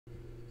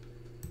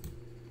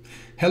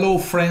Hello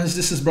friends,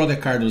 this is Brother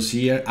Carlos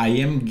here. I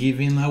am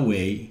giving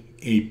away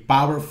a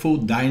powerful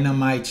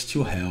Dynamite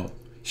to Hell,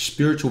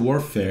 Spiritual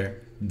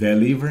Warfare,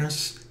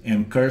 Deliverance,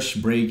 and Curse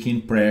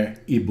Breaking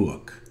Prayer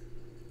ebook.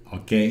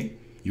 Okay?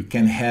 You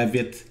can have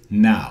it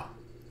now.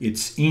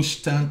 It's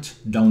instant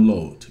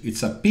download.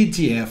 It's a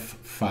PDF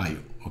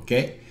file.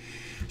 Okay?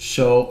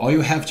 So all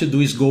you have to do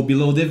is go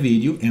below the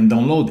video and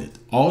download it.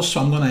 Also,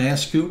 I'm going to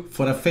ask you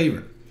for a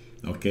favor.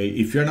 Okay?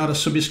 If you're not a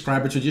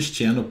subscriber to this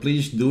channel,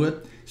 please do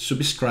it.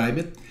 Subscribe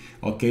it.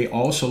 Okay?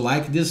 Also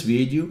like this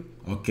video.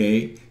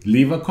 Okay?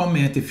 Leave a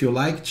comment if you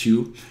like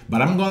to.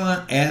 But I'm going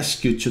to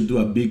ask you to do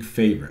a big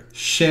favor.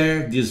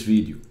 Share this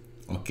video.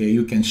 Okay?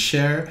 You can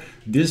share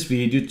this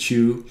video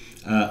to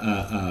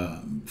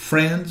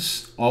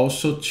friends,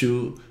 also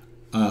to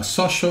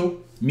social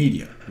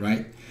media,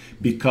 right?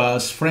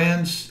 Because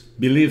friends,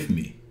 believe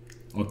me,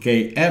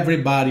 okay,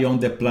 everybody on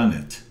the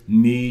planet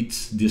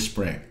needs this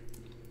prayer.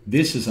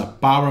 This is a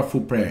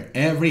powerful prayer.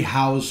 Every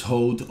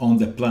household on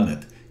the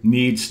planet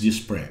needs this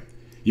prayer.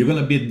 You're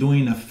going to be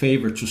doing a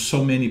favor to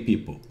so many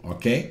people,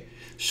 okay?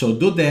 So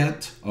do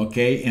that,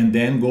 okay? And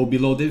then go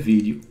below the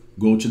video,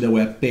 go to the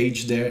web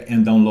page there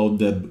and download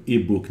the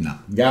ebook now.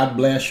 God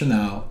bless you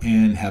now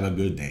and have a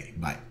good day.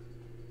 Bye.